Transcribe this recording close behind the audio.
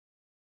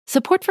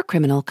Support for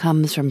Criminal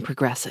comes from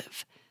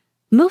Progressive.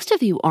 Most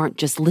of you aren't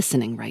just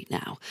listening right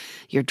now.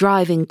 You're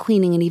driving,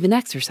 cleaning, and even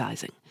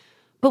exercising.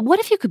 But what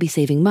if you could be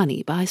saving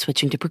money by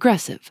switching to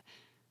Progressive?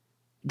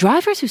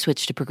 Drivers who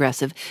switch to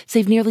Progressive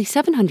save nearly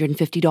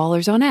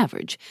 $750 on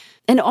average,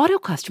 and auto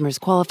customers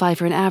qualify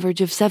for an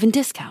average of 7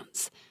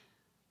 discounts.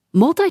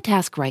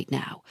 Multitask right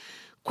now.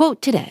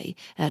 Quote today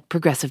at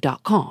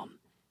Progressive.com.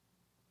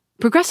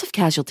 Progressive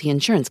Casualty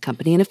Insurance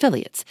Company and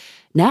Affiliates.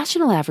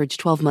 National average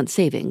 12-month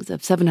savings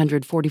of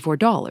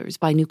 $744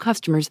 by new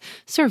customers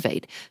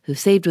surveyed who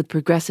saved with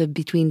Progressive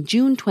between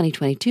June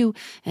 2022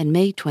 and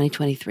May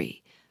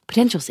 2023.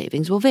 Potential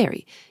savings will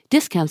vary.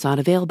 Discounts not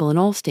available in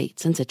all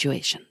states and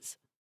situations.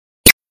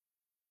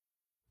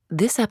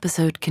 This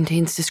episode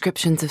contains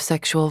descriptions of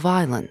sexual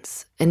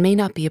violence and may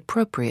not be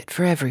appropriate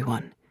for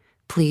everyone.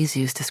 Please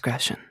use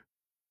discretion.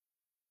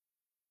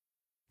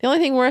 The only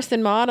thing worse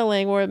than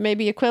modeling, or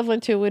maybe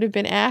equivalent to, would have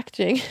been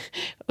acting,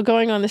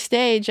 going on the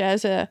stage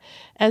as a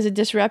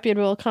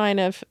disreputable kind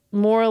of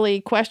morally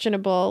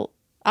questionable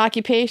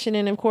occupation.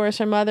 And of course,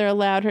 her mother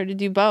allowed her to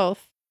do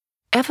both.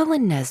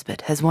 Evelyn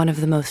Nesbit has one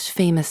of the most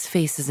famous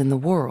faces in the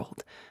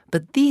world,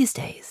 but these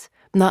days,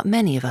 not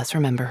many of us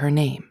remember her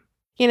name.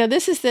 You know,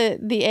 this is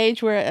the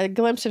age where a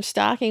glimpse of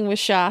stocking was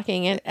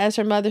shocking. And as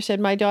her mother said,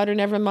 my daughter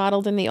never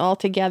modeled in the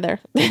Altogether.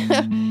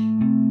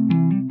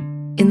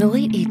 In the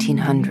late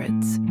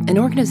 1800s, an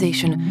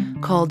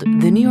organization called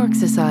the New York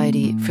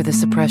Society for the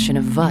Suppression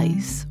of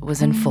Vice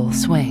was in full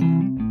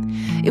swing.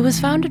 It was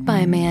founded by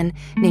a man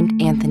named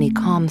Anthony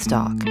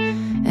Comstock,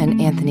 and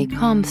Anthony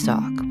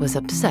Comstock was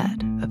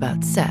upset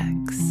about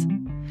sex.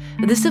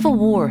 The Civil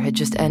War had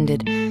just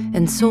ended,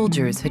 and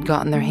soldiers had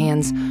gotten their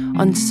hands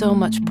on so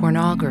much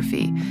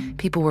pornography,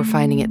 people were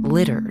finding it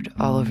littered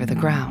all over the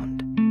ground.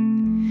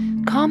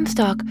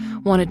 Comstock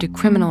wanted to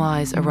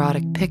criminalize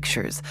erotic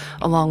pictures,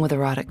 along with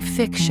erotic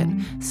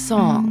fiction,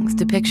 songs,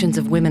 depictions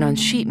of women on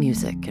sheet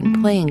music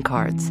and playing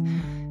cards.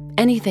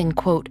 Anything,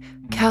 quote,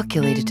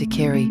 calculated to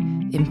carry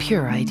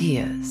impure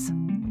ideas.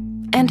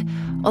 And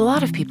a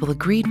lot of people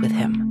agreed with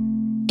him.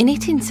 In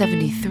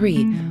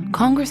 1873,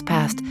 Congress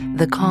passed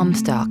the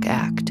Comstock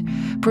Act,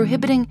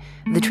 prohibiting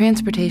the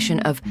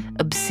transportation of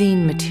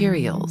obscene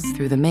materials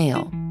through the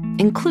mail,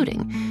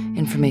 including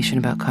information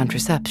about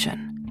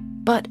contraception.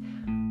 But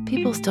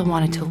people still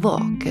wanted to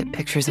look at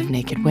pictures of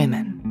naked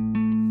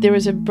women. There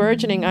was a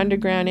burgeoning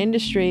underground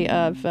industry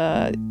of,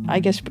 I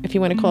guess if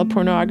you want to call it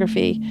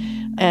pornography,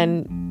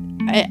 and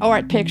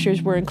art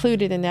pictures were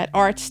included in that,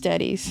 art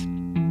studies.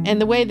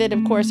 And the way that,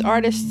 of course,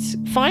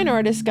 fine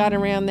artists got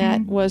around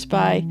that was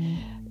by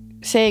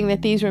saying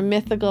that these were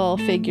mythical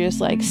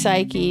figures like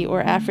Psyche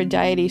or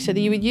Aphrodite. So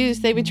that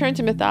they would turn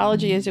to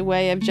mythology as a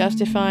way of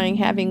justifying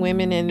having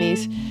women in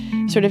these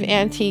sort of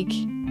antique,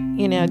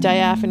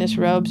 diaphanous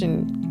robes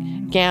and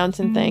gowns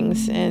and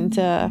things. And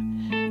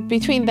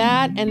between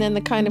that and then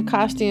the kind of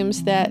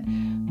costumes that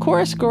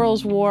chorus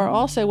girls wore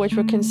also, which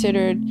were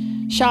considered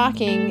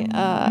shocking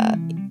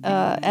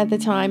at the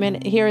time.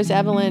 And here is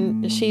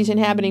Evelyn, she's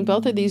inhabiting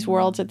both of these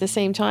worlds at the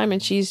same time,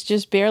 and she's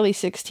just barely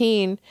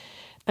 16.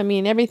 I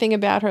mean, everything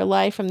about her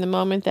life from the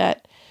moment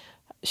that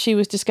she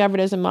was discovered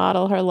as a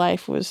model, her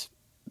life was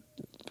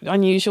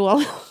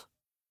unusual.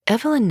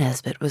 Evelyn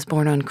Nesbit was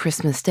born on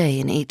Christmas Day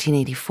in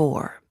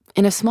 1884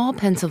 in a small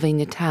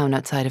Pennsylvania town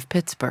outside of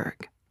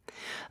Pittsburgh.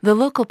 The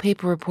local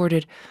paper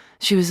reported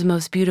she was the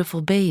most beautiful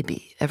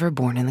baby ever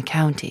born in the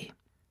county.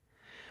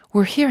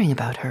 We're hearing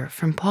about her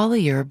from Paula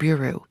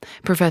Uriburu,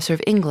 professor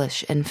of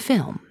English and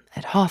film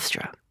at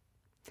Hofstra.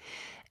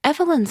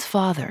 Evelyn's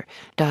father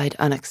died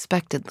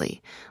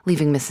unexpectedly,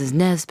 leaving Mrs.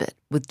 Nesbit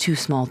with 2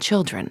 small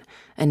children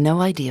and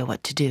no idea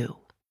what to do.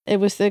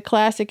 It was the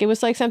classic, it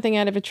was like something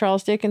out of a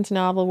Charles Dickens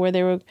novel where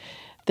the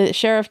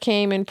sheriff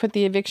came and put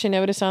the eviction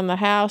notice on the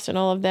house and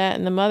all of that,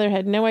 and the mother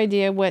had no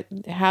idea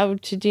how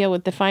to deal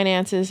with the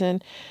finances.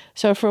 And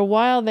so for a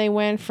while they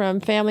went from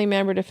family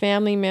member to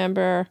family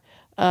member,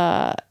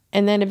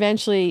 and then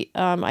eventually,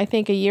 I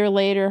think a year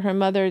later, her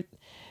mother,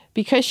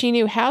 because she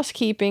knew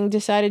housekeeping,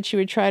 decided she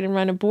would try to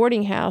run a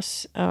boarding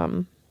house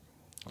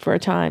for a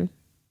time.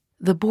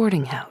 The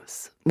boarding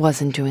house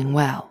wasn't doing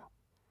well.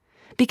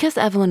 Because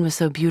Evelyn was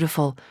so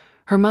beautiful,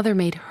 her mother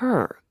made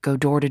her go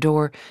door to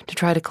door to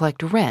try to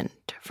collect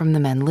rent from the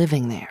men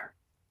living there.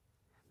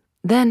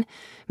 Then,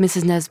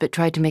 Mrs. Nesbit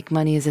tried to make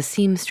money as a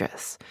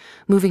seamstress,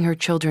 moving her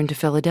children to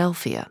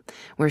Philadelphia,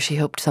 where she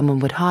hoped someone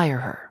would hire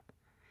her.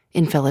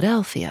 In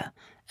Philadelphia,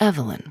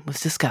 Evelyn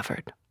was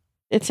discovered.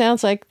 It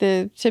sounds like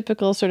the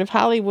typical sort of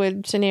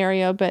Hollywood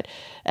scenario, but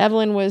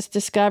Evelyn was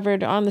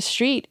discovered on the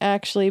street,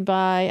 actually,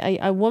 by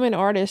a woman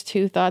artist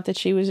who thought that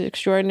she was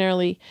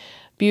extraordinarily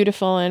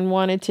beautiful and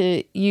wanted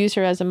to use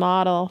her as a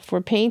model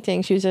for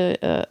painting. She was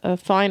a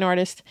fine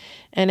artist,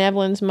 and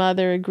Evelyn's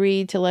mother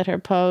agreed to let her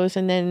pose.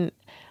 And then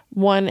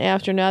one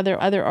after another,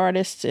 other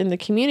artists in the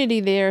community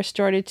there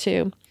started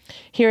to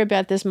hear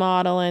about this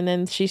model, and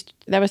then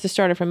that was the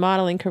start of her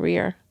modeling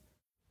career.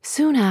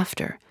 Soon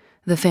after,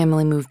 the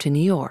family moved to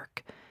New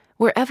York,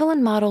 where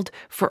Evelyn modeled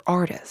for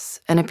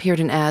artists and appeared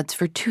in ads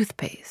for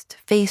toothpaste,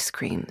 face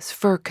creams,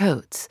 fur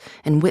coats,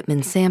 and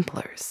Whitman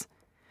samplers.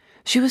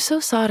 She was so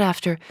sought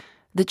after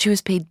that she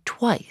was paid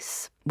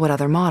twice what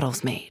other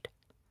models made.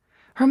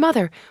 Her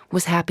mother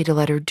was happy to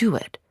let her do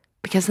it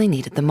because they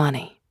needed the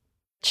money.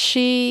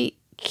 She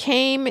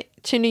came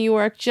to New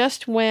York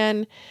just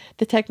when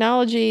the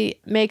technology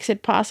makes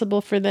it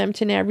possible for them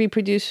to now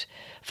reproduce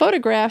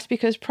photographs,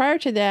 because prior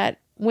to that,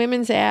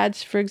 women's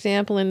ads, for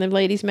example, in the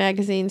ladies'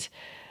 magazines,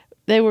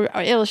 they were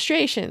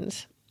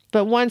illustrations.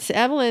 But once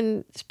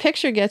Evelyn's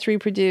picture gets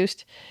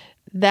reproduced,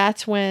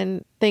 that's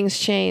when things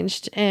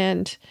changed.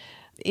 And,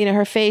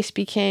 her face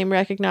became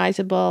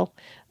recognizable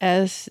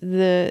as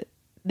the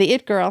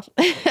it girl.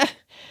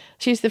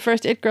 She's the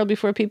first it girl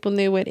before people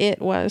knew what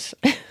it was.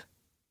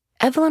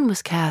 Evelyn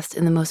was cast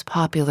in the most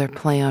popular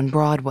play on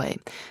Broadway,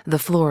 The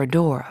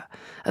Florodora,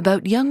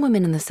 about young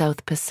women in the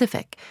South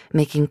Pacific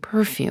making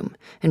perfume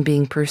and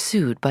being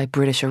pursued by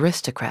British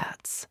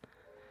aristocrats.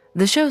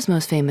 The show's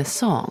most famous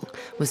song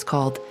was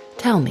called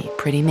Tell Me,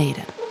 Pretty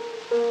Maiden.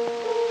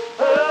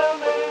 Tell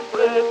me,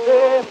 pretty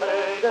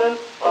maiden,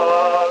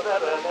 are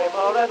there any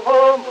more at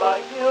home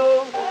like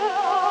you? There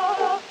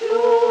are a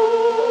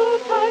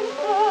few types,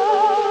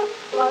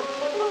 but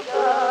little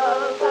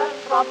girls and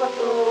proper.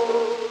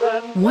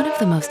 One of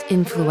the most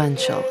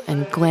influential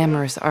and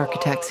glamorous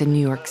architects in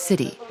New York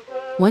City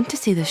went to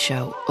see the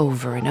show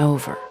over and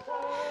over.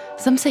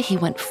 Some say he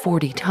went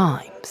 40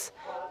 times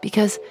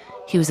because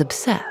he was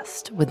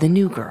obsessed with the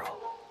new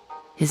girl.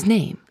 His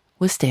name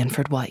was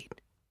Stanford White.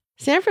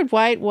 Stanford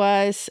White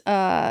was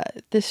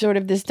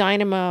this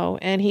dynamo,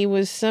 and he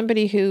was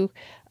somebody who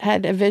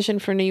had a vision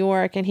for New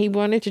York, and he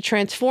wanted to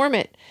transform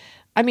it.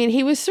 I mean,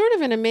 he was sort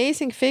of an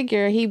amazing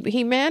figure.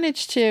 He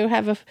managed to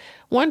have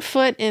one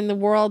foot in the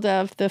world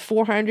of the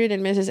 400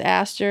 and Mrs.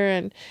 Astor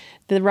and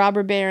the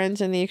robber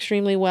barons and the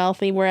extremely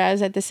wealthy,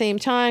 whereas at the same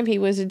time, he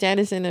was a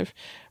denizen of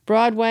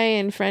Broadway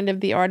and friend of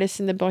the artists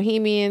and the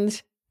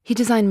Bohemians. He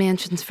designed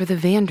mansions for the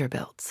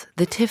Vanderbilts,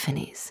 the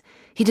Tiffanys.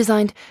 He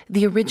designed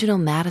the original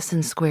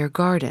Madison Square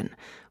Garden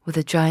with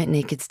a giant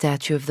naked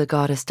statue of the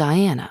goddess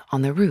Diana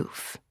on the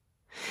roof.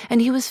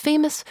 And he was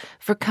famous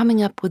for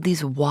coming up with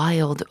these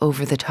wild,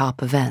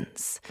 over-the-top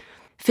events,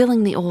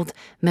 filling the old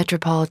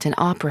Metropolitan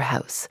Opera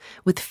House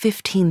with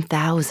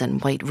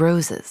 15,000 white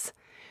roses,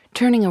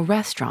 turning a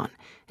restaurant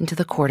into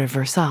the Court of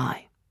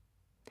Versailles.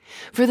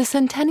 For the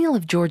centennial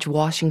of George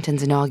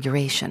Washington's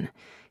inauguration,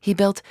 he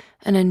built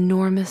an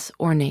enormous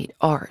ornate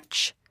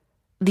arch.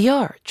 The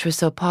arch was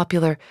so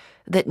popular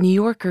that New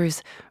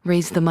Yorkers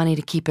raised the money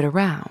to keep it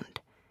around,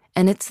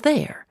 and it's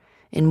there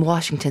in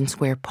Washington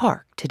Square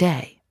Park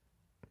today.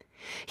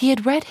 He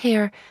had red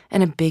hair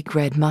and a big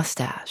red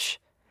mustache.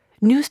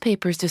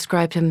 Newspapers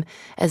described him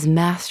as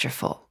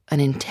masterful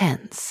and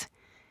intense.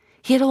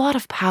 He had a lot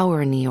of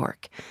power in New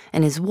York,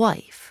 and his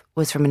wife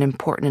was from an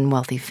important and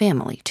wealthy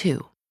family,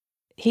 too.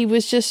 He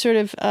was just sort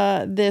of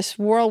this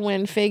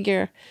whirlwind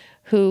figure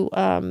who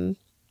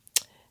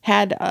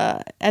had,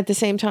 at the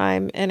same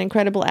time, an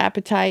incredible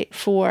appetite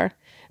for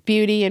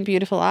beauty and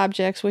beautiful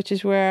objects, which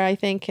is where I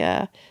think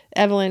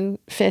Evelyn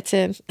fits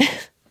in.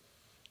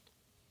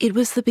 It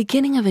was the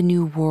beginning of a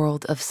new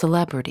world of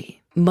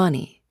celebrity,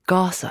 money,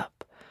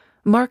 gossip.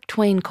 Mark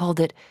Twain called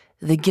it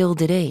the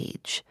Gilded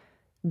Age,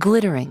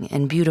 glittering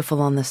and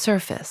beautiful on the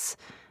surface,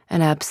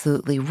 and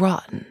absolutely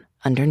rotten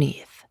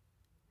underneath.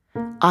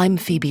 I'm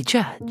Phoebe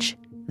Judge.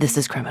 This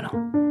is Criminal.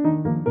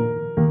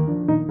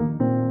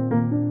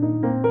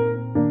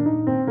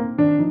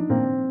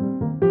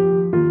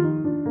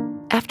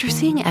 After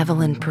seeing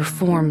Evelyn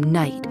perform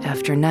night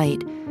after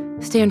night,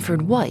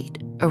 Stanford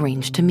White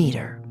arranged to meet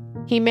her.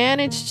 He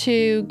managed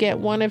to get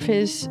one of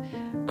his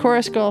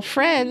chorus girl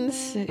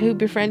friends who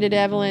befriended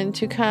Evelyn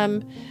to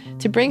come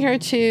to bring her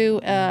to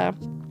a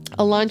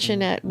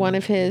luncheon at one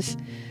of his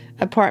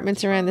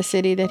apartments around the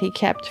city that he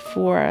kept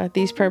for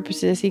these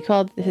purposes. He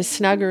called his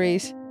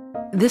snuggeries.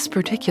 This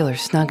particular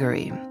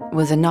snuggery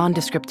was a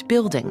nondescript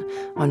building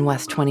on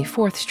West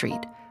 24th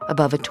Street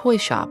above a toy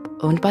shop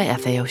owned by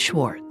F.A.O.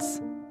 Schwartz.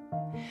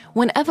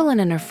 When Evelyn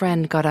and her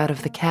friend got out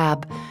of the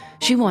cab,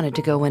 she wanted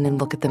to go in and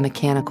look at the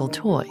mechanical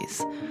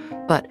toys.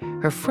 But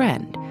her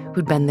friend,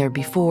 who'd been there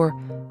before,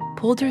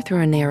 pulled her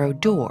through a narrow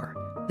door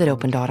that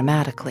opened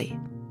automatically.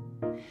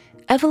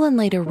 Evelyn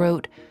later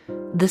wrote,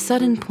 "The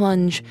sudden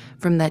plunge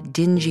from that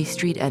dingy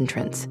street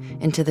entrance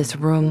into this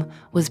room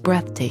was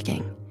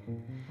breathtaking.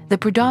 The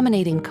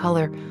predominating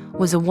color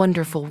was a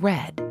wonderful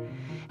red.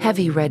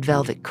 Heavy red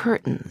velvet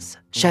curtains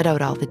shut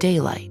out all the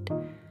daylight.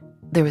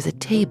 There was a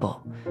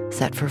table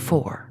set for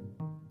 4.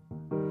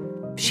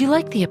 She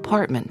liked the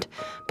apartment,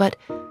 but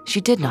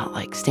she did not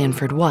like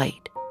Stanford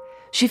White.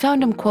 She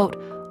found him,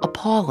 quote,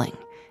 appalling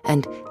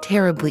and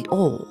terribly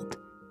old.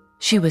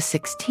 She was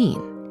 16.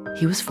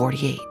 He was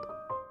 48.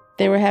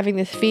 They were having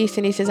this feast,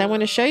 and he says, I want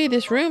to show you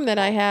this room that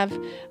I have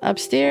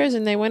upstairs.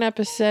 And they went up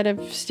a set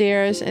of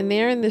stairs, and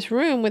there in this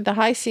room with the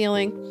high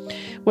ceiling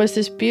was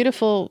this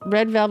beautiful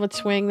red velvet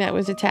swing that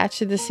was attached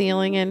to the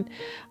ceiling. And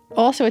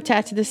Also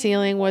attached to the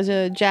ceiling was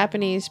a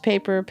Japanese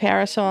paper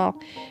parasol.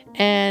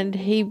 And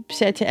he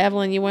said to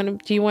Evelyn,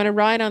 do you want to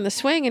ride on the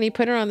swing? And he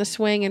put her on the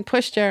swing and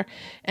pushed her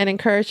and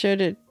encouraged her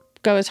to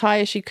go as high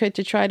as she could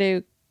to try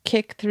to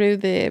kick through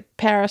the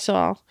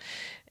parasol.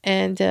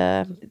 And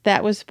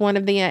that was one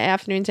of the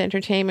afternoon's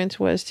entertainments,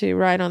 was to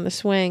ride on the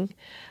swing,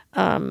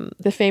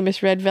 the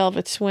famous red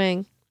velvet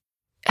swing.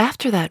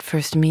 After that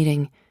first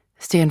meeting,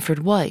 Stanford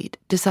White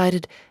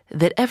decided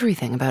that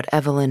everything about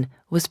Evelyn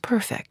was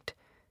perfect,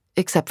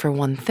 except for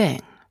one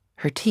thing,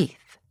 her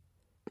teeth.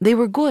 They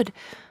were good,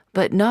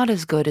 but not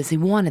as good as he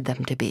wanted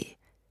them to be.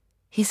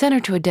 He sent her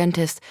to a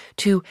dentist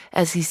to,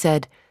 as he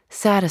said,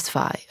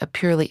 satisfy a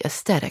purely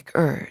aesthetic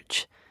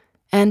urge.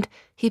 And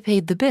he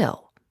paid the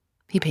bill.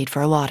 He paid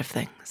for a lot of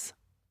things.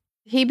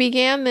 He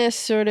began this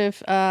sort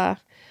of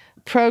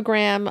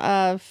program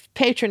of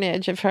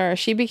patronage of her.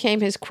 She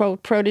became his,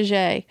 quote,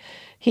 protege.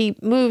 He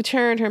moved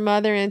her and her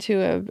mother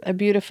into a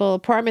beautiful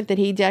apartment that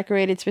he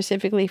decorated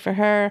specifically for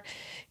her,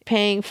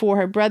 paying for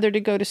her brother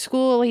to go to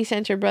school. He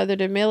sent her brother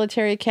to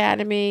military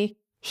academy.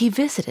 He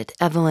visited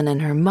Evelyn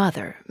and her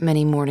mother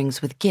many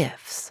mornings with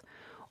gifts,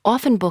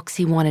 often books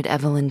he wanted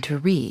Evelyn to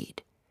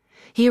read.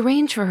 He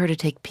arranged for her to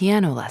take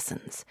piano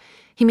lessons.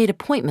 He made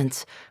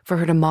appointments for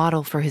her to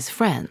model for his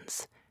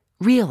friends.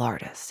 Real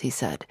artists, he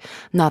said,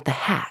 not the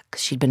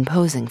hacks she'd been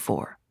posing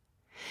for.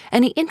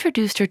 And he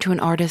introduced her to an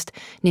artist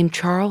named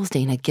Charles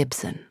Dana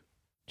Gibson.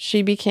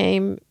 She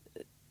became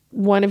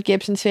one of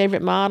Gibson's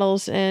favorite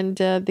models, and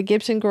the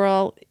Gibson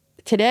girl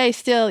today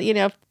still,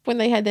 when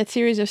they had that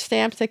series of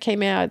stamps that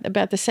came out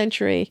about the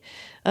century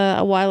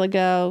a while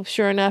ago,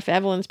 sure enough,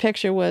 Evelyn's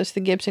picture was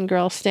the Gibson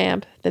girl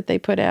stamp that they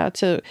put out.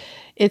 So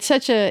it's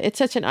such an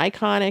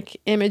iconic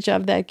image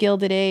of that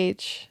Gilded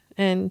Age,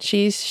 and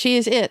she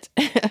is it.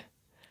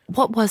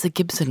 What was a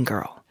Gibson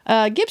girl?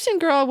 Gibson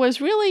girl was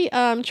really,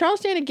 Charles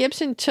Dana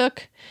Gibson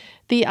took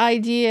the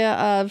idea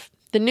of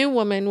the new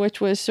woman,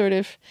 which was sort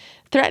of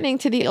threatening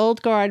to the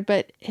old guard,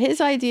 but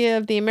his idea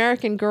of the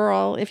American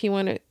girl, if you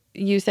want to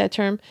use that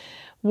term,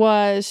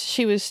 was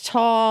she was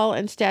tall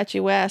and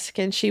statuesque,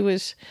 and she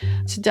was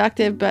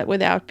seductive but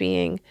without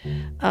being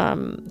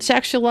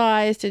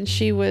sexualized, and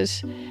she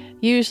was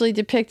usually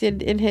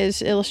depicted in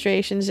his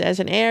illustrations as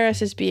an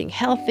heiress, as being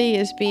healthy,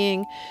 as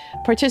being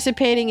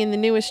participating in the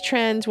newest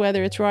trends,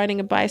 whether it's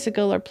riding a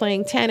bicycle or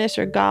playing tennis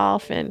or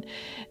golf. And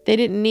they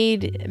didn't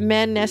need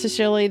men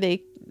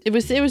necessarily. It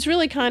was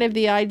really kind of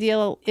the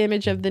ideal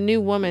image of the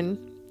new woman,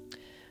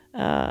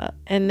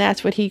 and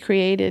that's what he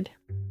created.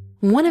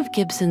 One of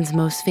Gibson's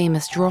most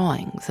famous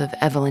drawings of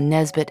Evelyn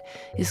Nesbit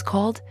is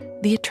called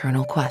The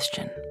Eternal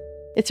Question.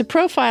 It's a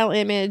profile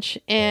image,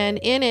 and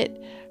in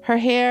it, her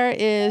hair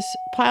is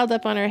piled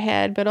up on her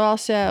head, but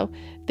also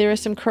there are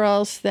some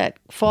curls that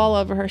fall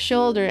over her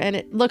shoulder, and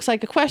it looks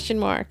like a question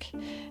mark.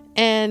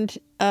 And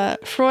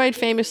Freud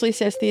famously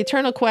says the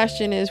eternal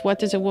question is, what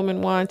does a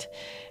woman want?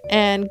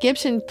 And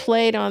Gibson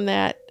played on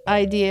that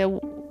idea.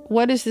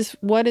 What is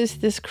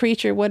this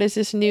creature? What is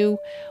this new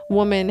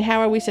woman? How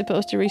are we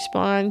supposed to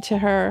respond to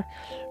her?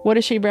 What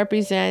does she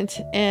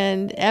represent?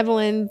 And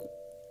Evelyn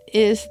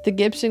is the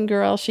Gibson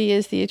girl. She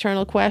is the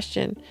eternal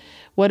question.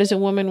 What does a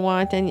woman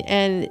want?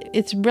 And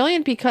it's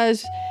brilliant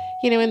because,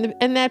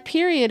 in that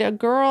period, a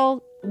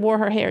girl wore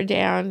her hair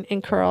down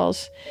in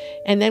curls.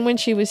 And then when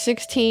she was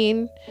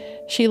 16,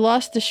 she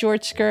lost the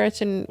short skirts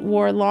and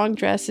wore long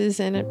dresses,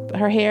 and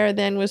her hair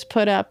then was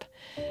put up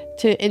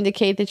to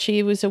indicate that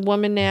she was a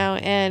woman now.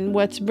 And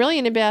what's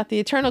brilliant about the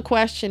eternal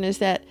question is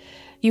that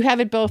you have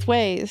it both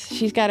ways.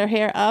 She's got her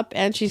hair up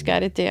and she's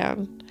got it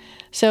down.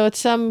 So it's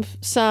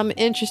some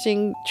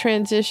interesting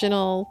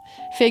transitional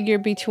figure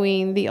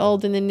between the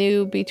old and the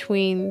new,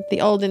 between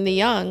the old and the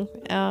young,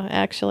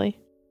 actually.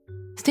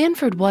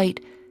 Stanford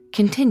White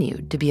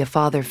continued to be a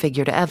father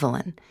figure to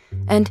Evelyn,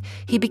 and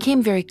he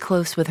became very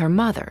close with her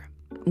mother,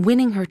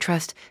 winning her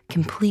trust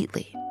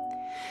completely.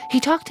 He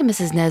talked to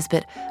Mrs.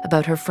 Nesbit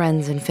about her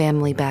friends and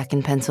family back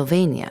in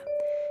Pennsylvania.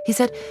 He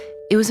said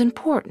it was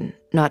important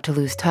not to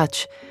lose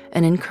touch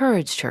and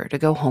encouraged her to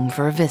go home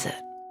for a visit.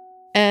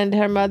 And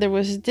her mother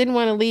didn't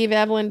want to leave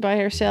Evelyn by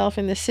herself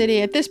in the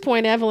city. At this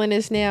point, Evelyn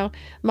is now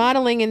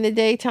modeling in the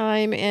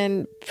daytime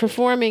and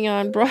performing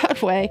on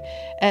Broadway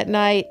at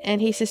night.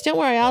 And he says, "Don't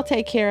worry, I'll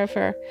take care of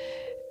her."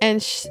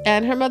 And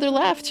her mother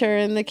left her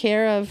in the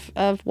care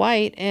of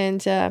White.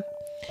 And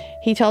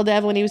he told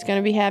Evelyn he was going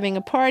to be having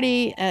a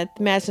party at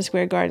the Madison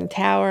Square Garden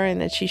Tower and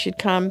that she should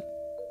come.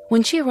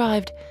 When she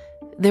arrived,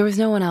 there was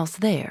no one else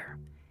there.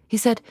 He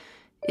said,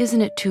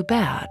 "Isn't it too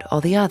bad all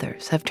the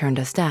others have turned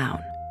us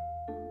down?"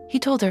 He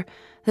told her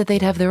that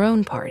they'd have their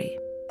own party.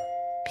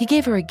 He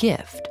gave her a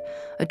gift,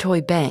 a toy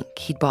bank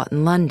he'd bought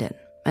in London,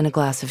 and a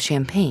glass of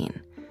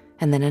champagne,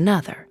 and then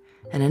another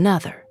and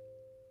another.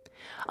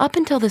 Up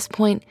until this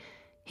point,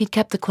 he'd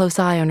kept a close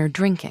eye on her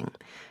drinking,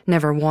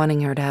 never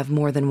wanting her to have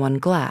more than one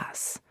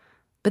glass.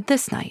 But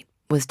this night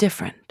was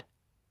different.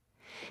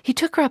 He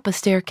took her up a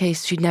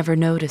staircase she'd never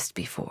noticed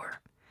before.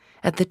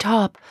 At the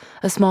top,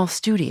 a small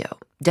studio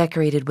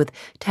decorated with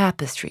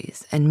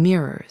tapestries and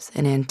mirrors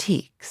and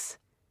antiques.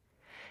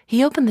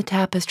 He opened the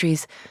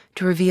tapestries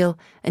to reveal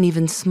an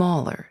even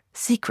smaller,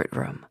 secret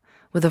room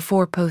with a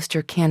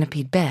 4-poster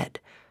canopied bed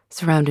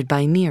surrounded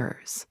by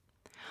mirrors.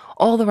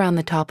 All around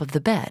the top of the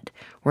bed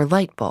were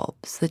light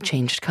bulbs that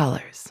changed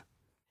colors.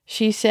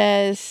 She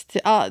says,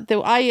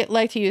 though I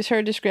like to use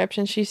her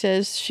description, she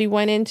says she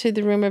went into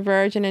the room a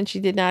virgin and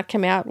she did not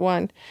come out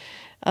one.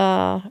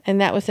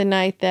 And that was the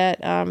night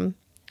that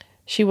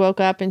she woke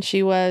up and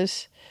she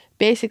was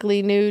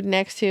basically nude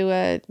next to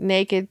a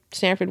naked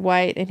Stanford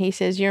White. And he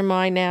says, "You're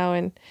mine now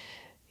and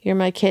you're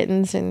my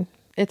kittens," and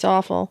it's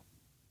awful.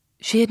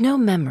 She had no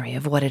memory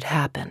of what had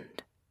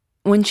happened.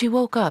 When she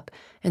woke up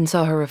and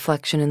saw her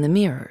reflection in the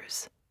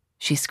mirrors,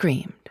 she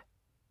screamed.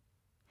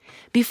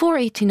 Before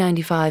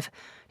 1895,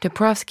 to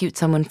prosecute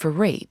someone for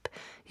rape,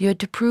 you had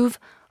to prove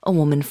a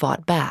woman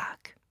fought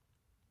back.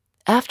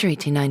 After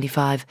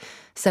 1895,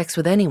 sex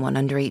with anyone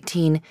under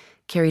 18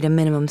 carried a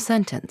minimum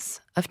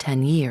sentence of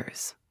 10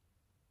 years.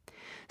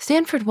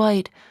 Stanford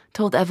White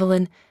told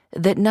Evelyn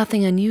that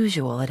nothing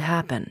unusual had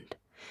happened,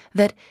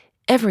 that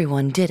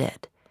everyone did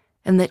it,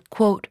 and that,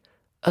 quote,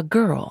 "a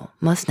girl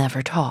must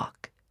never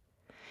talk."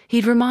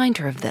 He'd remind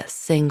her of this,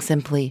 saying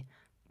simply,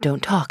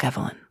 "Don't talk,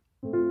 Evelyn."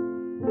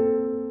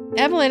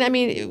 Evelyn, I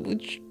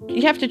mean,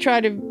 you have to try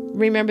to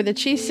remember that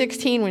she's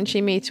 16 when she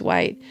meets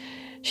White.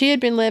 She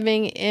had been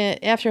living,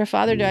 after her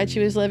father died,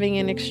 she was living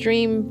in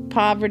extreme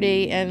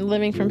poverty and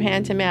living from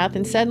hand to mouth.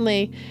 And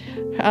suddenly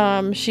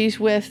she's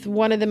with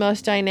one of the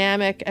most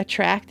dynamic,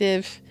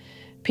 attractive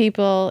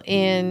people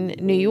in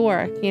New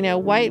York. You know,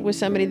 White was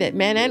somebody that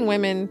men and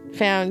women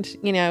found,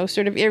 you know,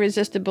 sort of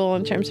irresistible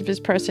in terms of his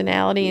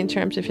personality, in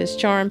terms of his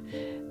charm.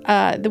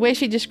 The way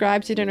she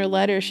describes it in her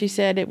letter, she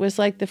said it was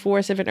like the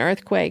force of an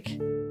earthquake.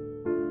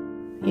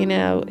 You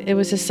know, it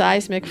was a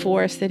seismic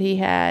force that he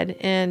had.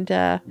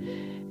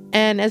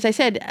 And as I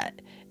said,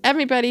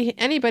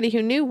 anybody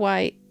who knew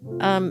White,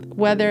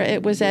 whether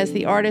it was as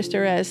the artist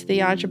or as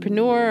the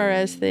entrepreneur or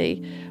as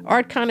the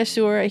art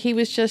connoisseur, he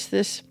was just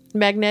this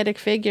magnetic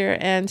figure.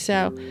 And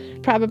so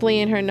probably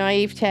in her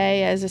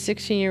naivete as a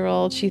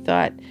 16-year-old, she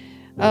thought,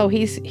 oh,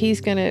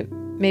 he's going to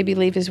maybe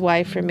leave his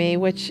wife for me,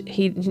 which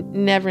he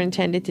never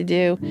intended to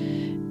do.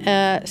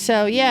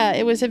 So yeah,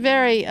 it was a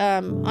very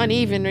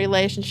uneven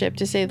relationship,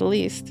 to say the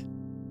least.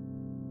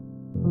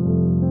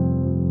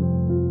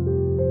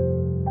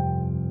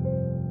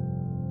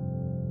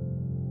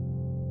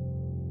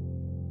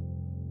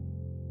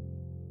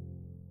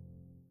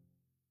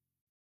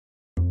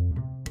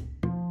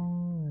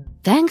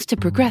 Thanks to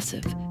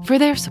Progressive for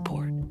their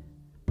support.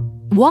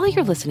 While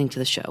you're listening to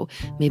the show,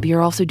 maybe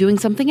you're also doing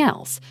something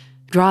else.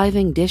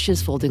 Driving,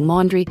 dishes, folding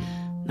laundry.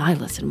 I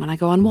listen when I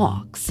go on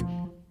walks.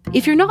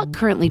 If you're not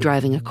currently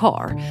driving a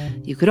car,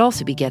 you could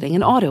also be getting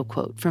an auto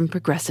quote from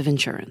Progressive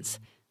Insurance.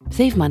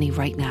 Save money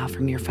right now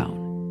from your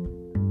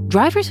phone.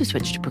 Drivers who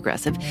switch to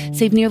Progressive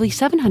save nearly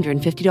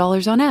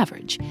 $750 on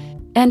average,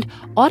 and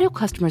auto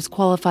customers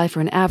qualify for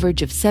an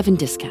average of 7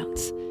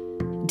 discounts.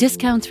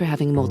 Discounts for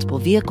having multiple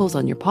vehicles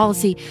on your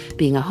policy,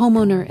 being a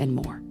homeowner, and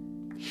more.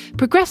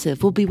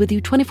 Progressive will be with you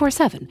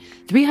 24/7,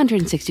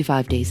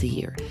 365 days a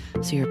year,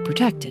 so you're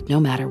protected no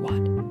matter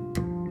what.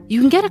 You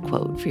can get a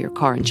quote for your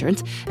car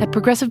insurance at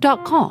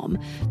Progressive.com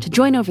to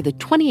join over the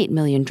 28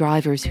 million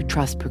drivers who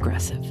trust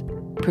Progressive.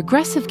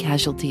 Progressive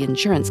Casualty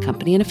Insurance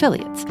Company and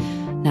Affiliates.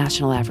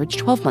 National average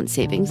 12-month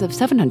savings of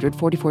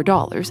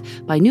 $744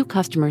 by new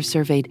customers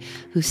surveyed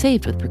who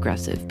saved with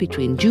Progressive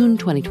between June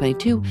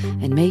 2022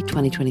 and May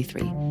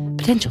 2023.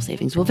 Potential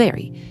savings will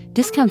vary.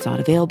 Discounts not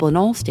available in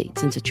all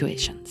states and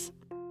situations.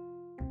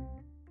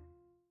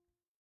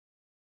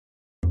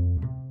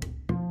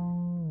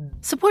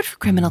 Support for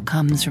Criminal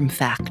comes from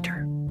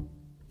Factor.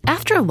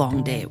 After a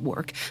long day at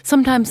work,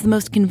 sometimes the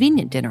most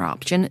convenient dinner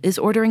option is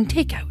ordering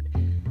takeout.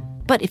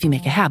 But if you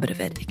make a habit of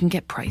it, it can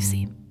get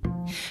pricey.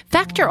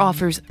 Factor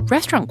offers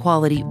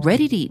restaurant-quality,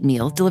 ready-to-eat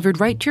meals delivered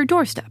right to your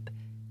doorstep.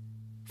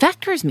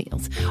 Factor's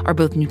meals are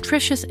both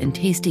nutritious and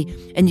tasty,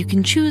 and you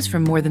can choose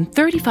from more than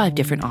 35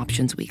 different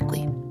options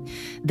weekly.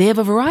 They have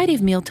a variety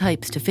of meal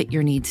types to fit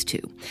your needs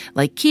too,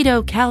 like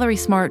keto, calorie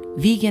smart,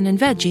 vegan, and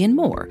veggie, and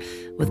more,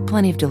 with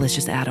plenty of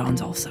delicious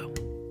add-ons also.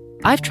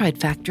 I've tried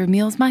Factor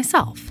meals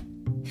myself.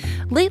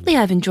 Lately,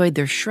 I've enjoyed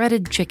their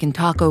shredded chicken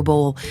taco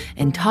bowl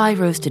and Thai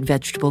roasted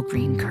vegetable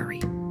green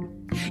curry.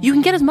 You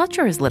can get as much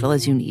or as little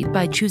as you need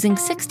by choosing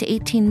 6 to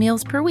 18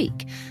 meals per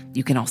week.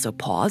 You can also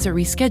pause or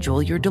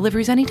reschedule your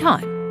deliveries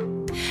anytime.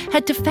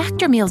 Head to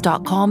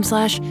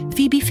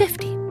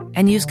factormeals.com/Phoebe50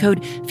 and use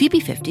code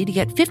Phoebe50 to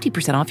get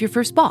 50% off your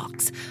first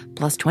box,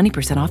 plus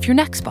 20% off your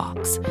next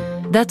box.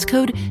 That's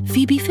code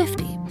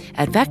Phoebe50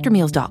 at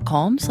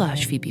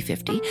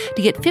factormeals.com/Phoebe50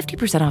 to get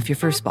 50% off your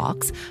first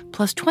box,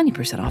 plus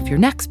 20% off your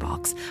next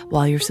box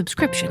while your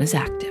subscription is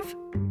active.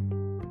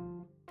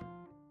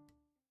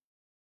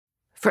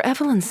 For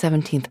Evelyn's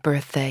 17th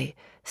birthday,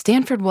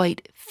 Stanford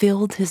White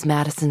filled his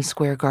Madison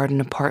Square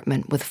Garden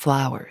apartment with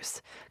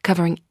flowers,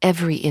 covering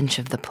every inch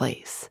of the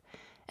place.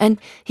 And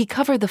he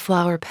covered the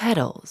flower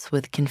petals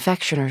with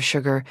confectioner's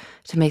sugar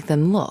to make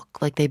them look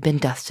like they'd been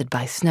dusted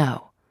by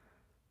snow.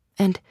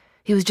 And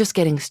he was just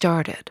getting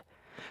started.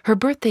 Her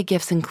birthday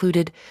gifts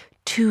included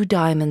 2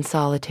 diamond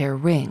solitaire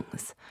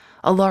rings,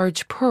 a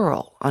large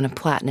pearl on a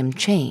platinum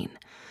chain,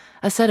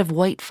 a set of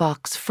white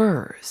fox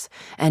furs,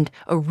 and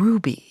a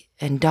ruby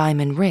and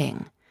diamond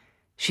ring.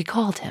 She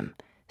called him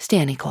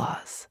Stanny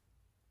Claus.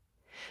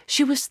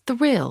 She was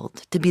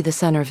thrilled to be the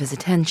center of his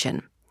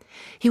attention.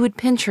 He would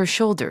pinch her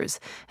shoulders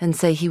and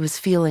say he was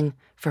feeling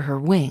for her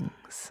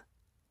wings.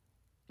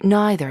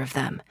 Neither of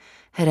them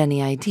had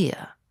any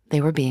idea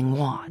they were being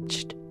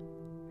watched.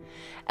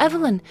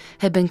 Evelyn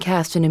had been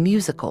cast in a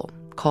musical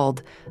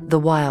called The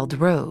Wild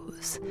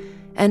Rose,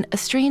 and a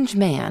strange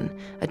man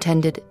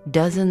attended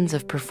dozens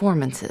of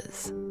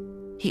performances.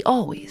 He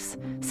always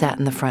sat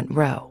in the front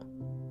row.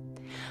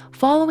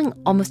 Following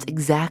almost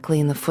exactly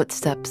in the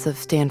footsteps of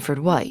Stanford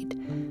White,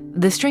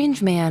 the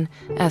strange man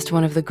asked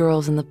one of the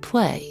girls in the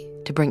play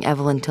to bring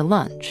Evelyn to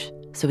lunch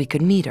so he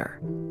could meet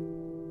her.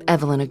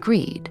 Evelyn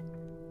agreed.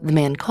 The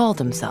man called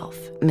himself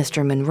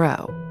Mr.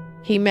 Monroe.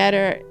 He met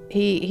her.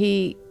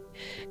 He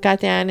got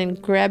down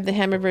and grabbed the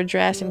hem of her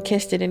dress and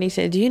kissed it, and he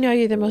said, "Do you know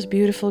you're the most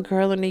beautiful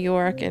girl in New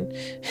York?" And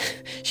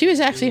she was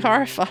actually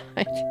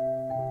horrified.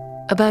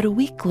 About a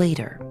week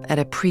later, at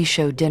a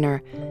pre-show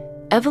dinner,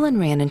 Evelyn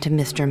ran into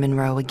Mr.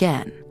 Monroe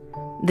again.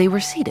 They were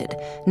seated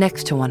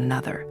next to one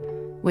another,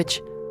 which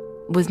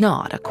was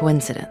not a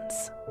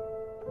coincidence.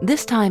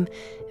 This time,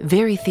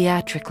 very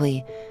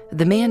theatrically,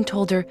 the man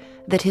told her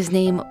that his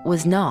name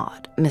was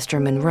not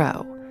Mr.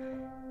 Monroe.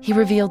 He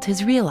revealed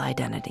his real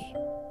identity,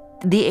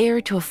 the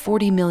heir to a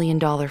 $40 million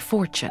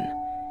fortune,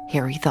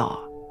 Harry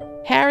Thaw.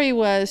 Harry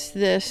was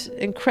this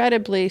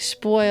incredibly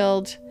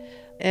spoiled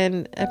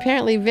and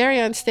apparently very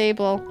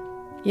unstable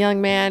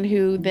young man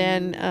who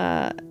then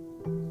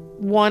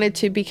wanted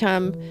to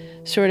become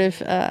sort of,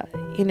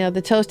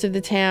 the toast of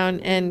the town,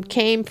 and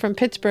came from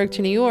Pittsburgh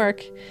to New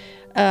York.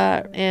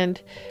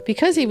 And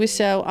because he was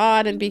so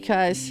odd, and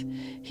because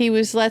he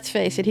was, let's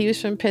face it, he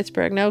was from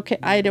Pittsburgh. No,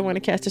 I don't want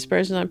to cast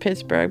aspersions on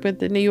Pittsburgh, but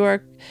the New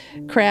York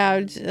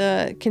crowd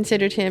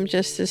considered him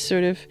just this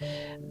sort of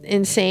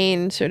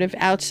insane sort of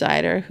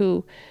outsider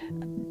who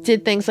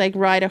did things like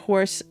ride a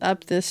horse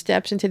up the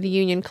steps into the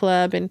Union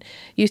Club and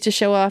used to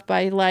show off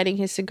by lighting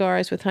his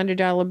cigars with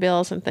 $100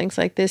 bills and things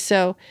like this.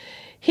 So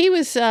he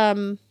was,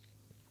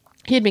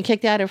 he had been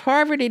kicked out of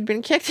Harvard. He'd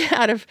been kicked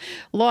out of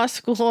law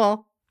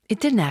school. It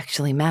didn't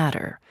actually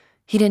matter.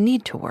 He didn't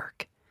need to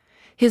work.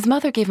 His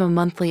mother gave him a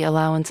monthly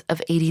allowance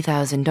of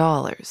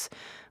 $80,000,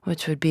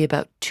 which would be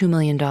about $2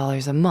 million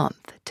a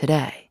month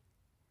today.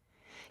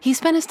 He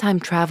spent his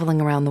time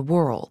traveling around the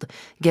world,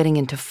 getting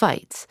into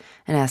fights,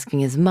 and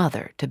asking his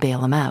mother to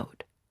bail him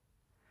out.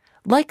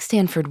 Like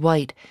Stanford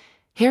White,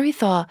 Harry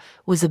Thaw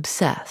was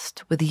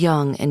obsessed with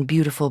young and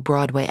beautiful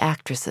Broadway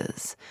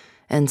actresses,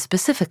 and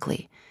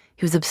specifically,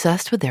 he was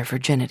obsessed with their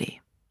virginity.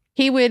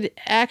 He would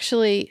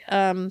actually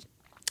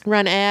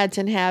run ads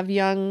and have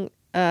young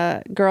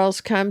girls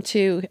come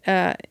to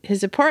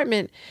his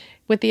apartment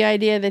with the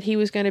idea that he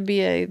was going to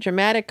be a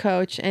dramatic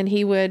coach, and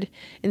he would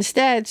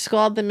instead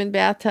scald them in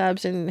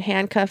bathtubs and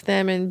handcuff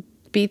them and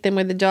beat them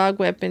with a dog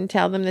whip and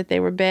tell them that they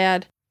were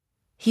bad.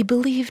 He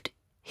believed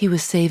he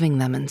was saving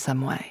them in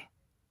some way.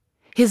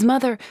 His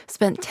mother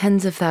spent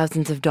tens of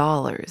thousands of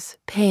dollars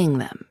paying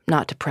them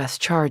not to press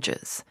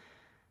charges.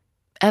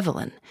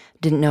 Evelyn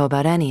didn't know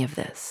about any of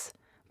this,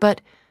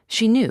 but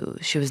she knew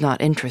she was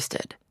not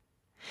interested.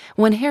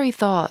 When Harry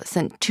Thaw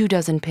sent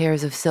 24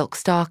 pairs of silk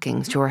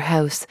stockings to her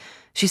house,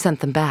 she sent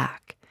them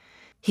back.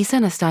 He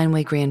sent a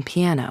Steinway grand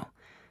piano.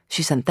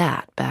 She sent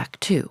that back,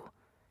 too.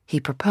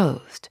 He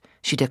proposed.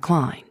 She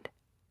declined.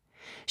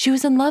 She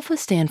was in love with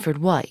Stanford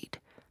White.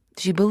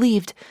 She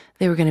believed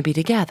they were going to be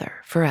together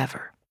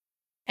forever.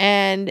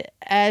 And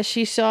as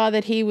she saw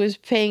that he was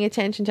paying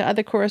attention to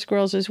other chorus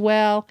girls as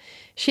well,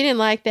 she didn't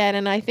like that.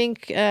 And I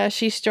think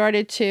she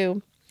started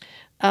to,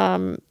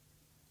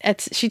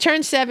 she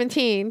turned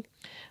 17.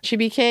 She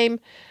became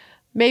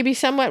maybe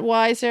somewhat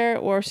wiser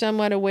or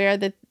somewhat aware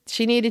that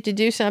she needed to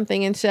do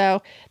something. And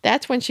so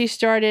that's when she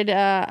started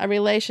a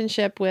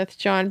relationship with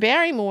John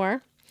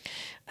Barrymore,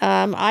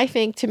 I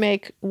think to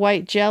make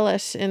White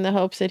jealous in the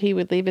hopes that he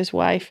would leave his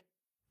wife.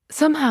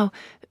 Somehow,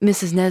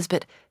 Mrs.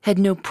 Nesbit had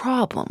no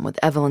problem with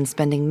Evelyn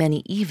spending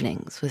many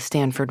evenings with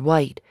Stanford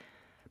White.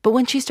 But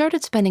when she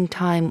started spending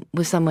time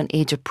with someone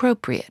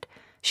age-appropriate,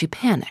 she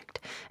panicked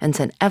and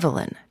sent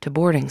Evelyn to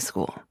boarding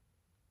school.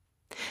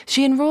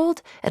 She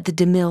enrolled at the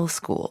DeMille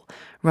School,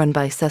 run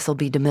by Cecil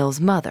B.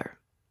 DeMille's mother.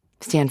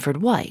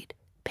 Stanford White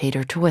paid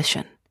her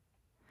tuition.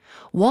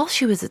 While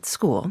she was at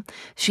school,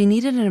 she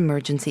needed an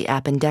emergency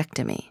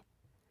appendectomy.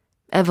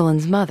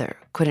 Evelyn's mother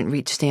couldn't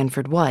reach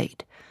Stanford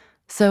White,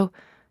 so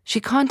she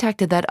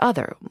contacted that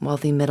other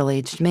wealthy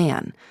middle-aged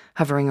man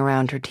hovering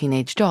around her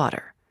teenage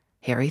daughter,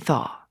 Harry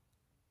Thaw.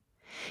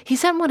 He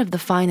sent one of the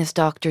finest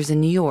doctors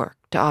in New York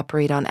to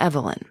operate on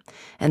Evelyn,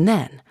 and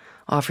then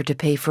offered to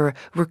pay for a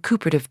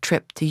recuperative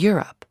trip to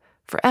Europe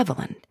for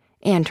Evelyn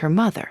and her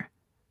mother,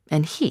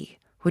 and he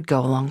would go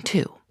along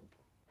too.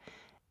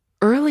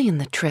 Early in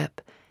the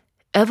trip,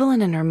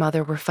 Evelyn and her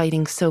mother were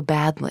fighting so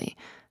badly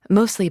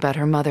mostly about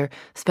her mother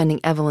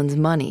spending Evelyn's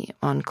money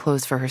on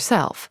clothes for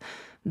herself,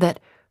 that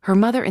her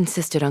mother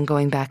insisted on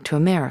going back to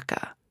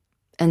America,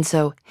 and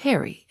so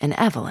Harry and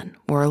Evelyn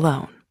were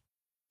alone.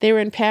 They were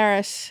in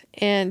Paris,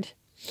 and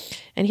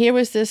here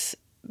was this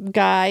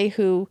guy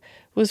who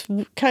was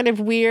kind of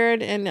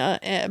weird,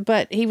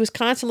 but he was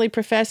constantly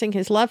professing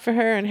his love for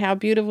her and how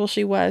beautiful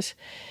she was.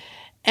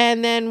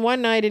 And then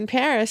one night in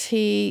Paris,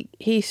 he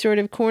sort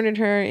of cornered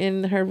her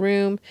in her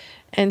room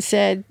and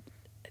said,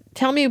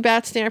 "Tell me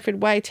about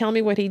Stanford White. Tell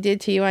me what he did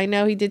to you. I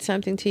know he did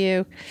something to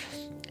you."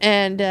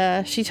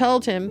 And she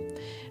told him,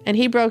 and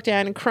he broke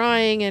down and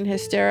crying and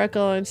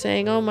hysterical and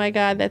saying, "Oh my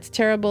God, that's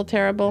terrible,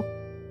 terrible."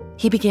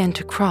 He began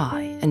to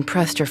cry and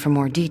pressed her for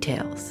more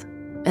details,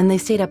 and they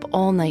stayed up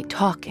all night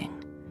talking.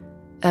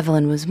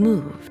 Evelyn was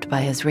moved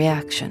by his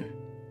reaction.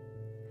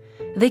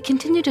 They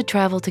continued to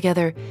travel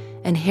together,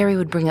 and Harry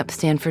would bring up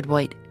Stanford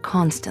White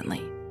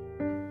constantly.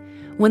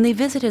 When they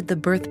visited the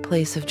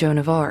birthplace of Joan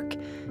of Arc,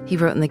 he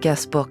wrote in the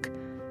guest book,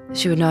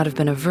 she would not have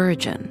been a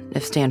virgin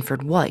if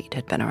Stanford White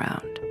had been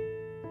around.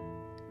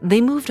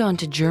 They moved on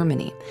to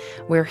Germany,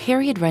 where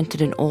Harry had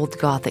rented an old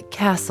Gothic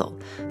castle,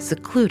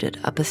 secluded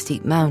up a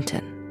steep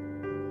mountain.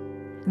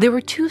 There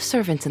were 2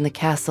 servants in the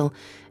castle,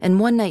 and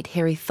one night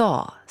Harry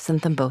Thaw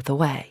sent them both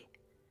away.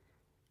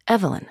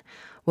 Evelyn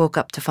woke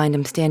up to find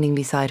him standing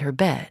beside her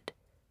bed,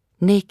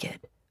 naked,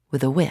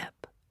 with a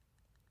whip.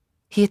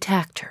 He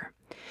attacked her.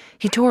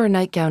 He tore her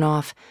nightgown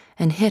off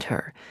and hit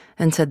her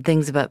and said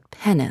things about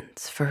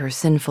penance for her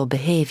sinful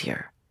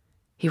behavior.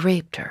 He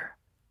raped her.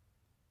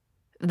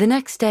 The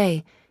next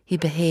day, he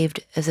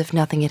behaved as if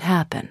nothing had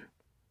happened.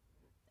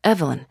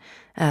 Evelyn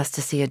asked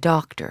to see a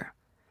doctor.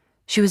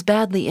 She was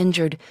badly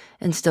injured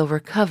and still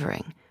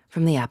recovering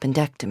from the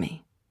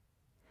appendectomy.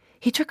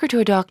 He took her to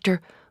a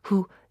doctor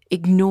who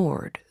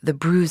ignored the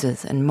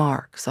bruises and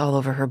marks all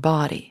over her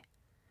body.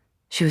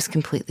 She was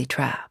completely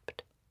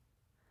trapped.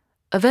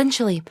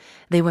 Eventually,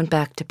 they went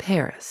back to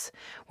Paris,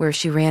 where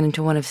she ran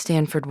into one of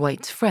Stanford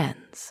White's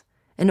friends,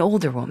 an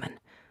older woman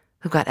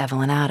who got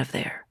Evelyn out of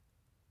there.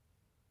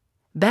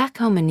 Back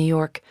home in New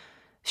York,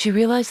 she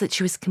realized that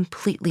she was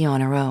completely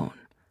on her own.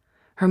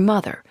 Her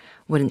mother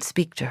wouldn't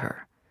speak to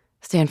her.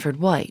 Stanford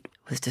White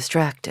was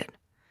distracted.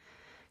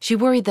 She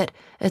worried that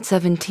at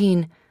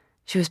 17,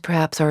 she was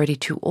perhaps already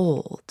too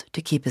old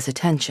to keep his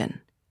attention.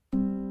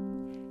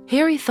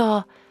 Harry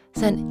Thaw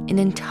sent an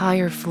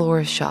entire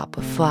florist shop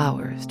of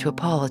flowers to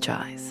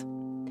apologize.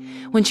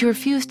 When she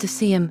refused to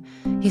see him,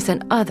 he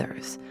sent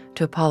others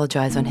to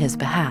apologize on his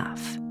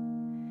behalf.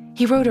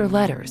 He wrote her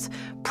letters,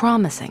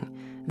 promising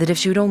that if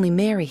she would only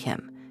marry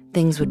him,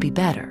 things would be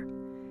better.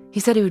 He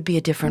said he would be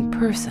a different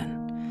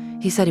person.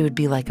 He said he would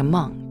be like a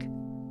monk.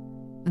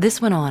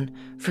 This went on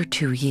for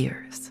 2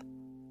 years.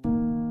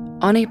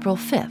 On April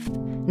 5th,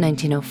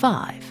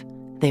 1905,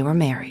 they were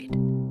married.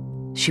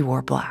 She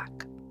wore black.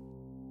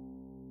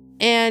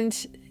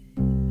 And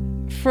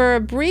for a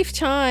brief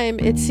time,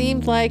 it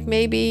seemed like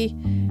maybe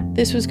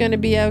this was going to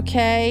be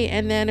okay.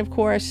 And then, of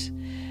course,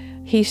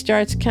 he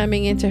starts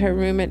coming into her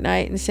room at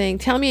night and saying,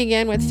 "Tell me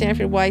again what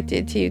Stanford White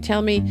did to you.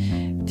 Tell me."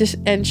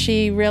 And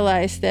she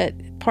realized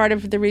that part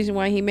of the reason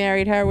why he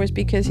married her was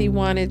because he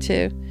wanted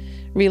to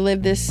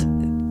relive this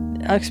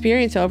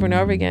experience over and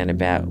over again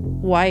about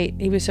White.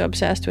 He was so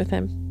obsessed with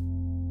him.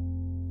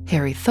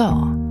 Harry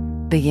Thaw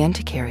began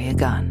to carry a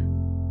gun.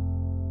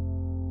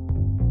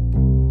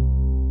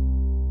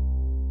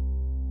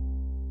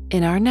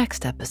 In our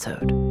next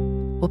episode,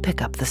 we'll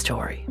pick up the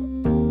story.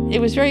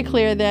 It was very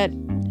clear that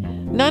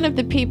none of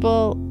the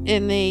people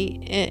in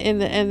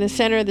the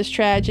center of this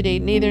tragedy,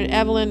 neither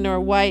Evelyn nor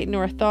White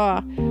nor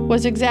Thaw,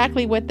 was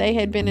exactly what they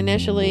had been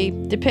initially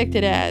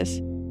depicted as.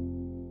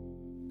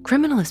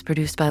 Criminal is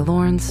produced by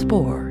Lauren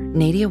Spohr,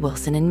 Nadia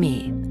Wilson, and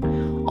me.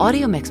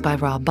 Audio mixed by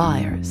Rob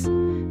Byers.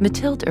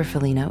 Matilde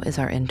Urfolino is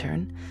our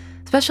intern.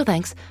 Special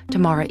thanks to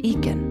Mara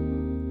Eakin.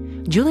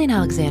 Julian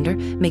Alexander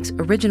makes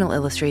original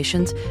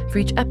illustrations for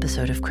each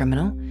episode of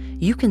Criminal.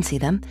 You can see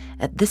them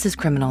at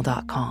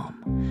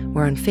thisiscriminal.com.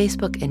 We're on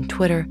Facebook and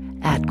Twitter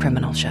at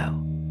Criminal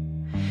Show.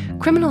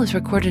 Criminal is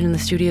recorded in the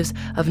studios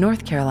of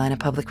North Carolina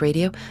Public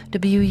Radio,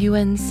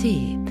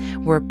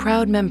 WUNC. We're a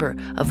proud member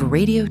of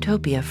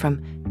Radiotopia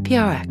from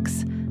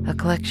PRX, a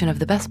collection of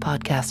the best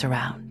podcasts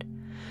around.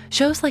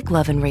 Shows like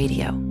Love and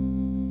Radio.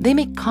 They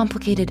make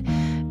complicated,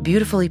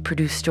 beautifully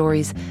produced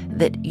stories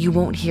that you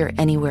won't hear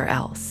anywhere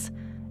else.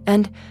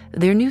 And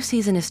their new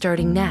season is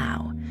starting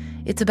now.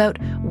 It's about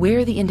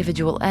where the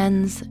individual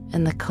ends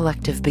and the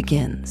collective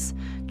begins.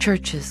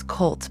 Churches,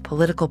 cults,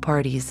 political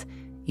parties,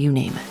 you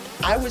name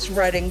it. I was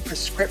writing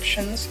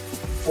prescriptions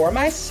for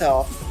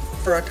myself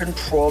for a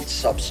controlled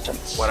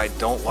substance. What I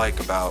don't like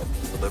about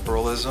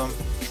liberalism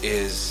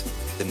is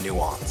the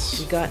nuance.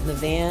 We got in the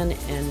van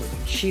and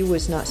she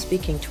was not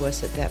speaking to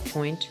us at that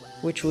point,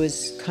 which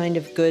was kind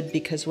of good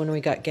because when we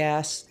got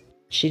gas,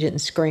 she didn't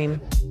scream.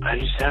 I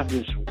just have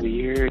this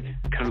weird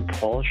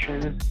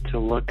compulsion to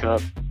look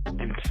up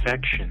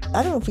infection.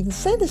 I don't know if we can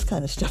say this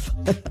kind of stuff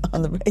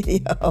on the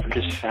radio. I'm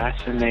just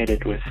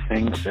fascinated with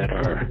things that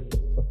are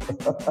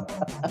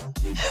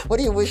What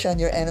do you wish on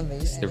your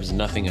enemies? There was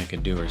nothing I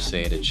could do or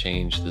say to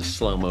change the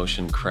slow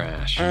motion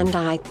crash. And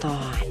I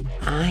thought,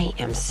 I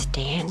am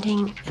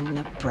standing in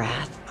the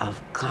breath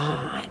of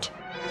God.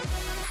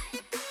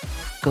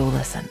 Go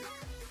listen.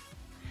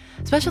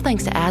 Special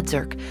thanks to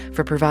AdZerk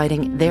for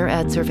providing their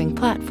ad-serving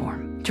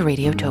platform to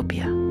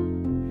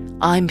Radiotopia.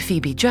 I'm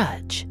Phoebe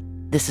Judge.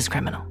 This is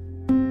Criminal.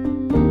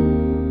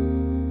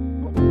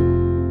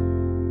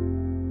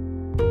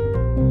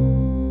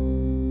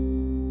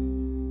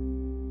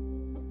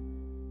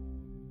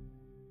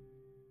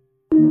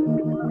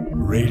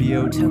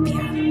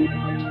 Radiotopia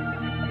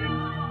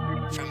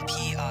from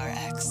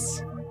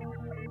PRX.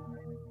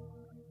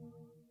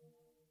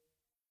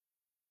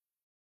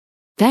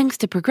 Thanks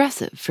to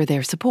Progressive for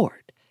their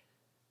support.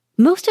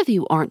 Most of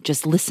you aren't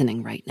just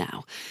listening right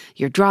now.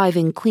 You're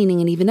driving, cleaning,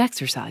 and even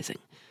exercising.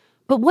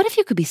 But what if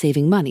you could be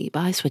saving money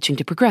by switching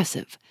to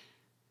Progressive?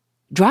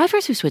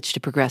 Drivers who switch to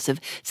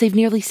Progressive save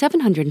nearly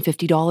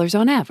 $750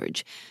 on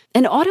average,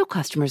 and auto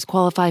customers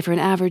qualify for an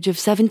average of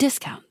 7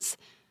 discounts.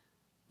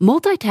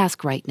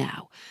 Multitask right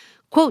now.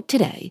 Quote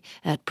today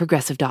at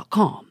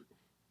Progressive.com.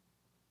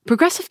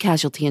 Progressive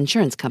Casualty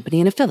Insurance Company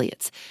and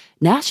Affiliates.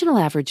 National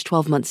average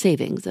 12-month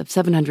savings of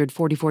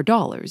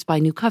 $744 by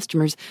new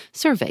customers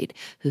surveyed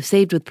who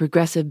saved with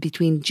Progressive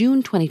between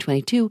June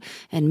 2022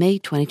 and May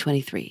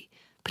 2023.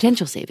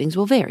 Potential savings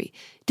will vary.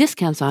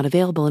 Discounts not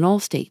available in all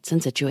states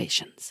and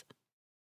situations.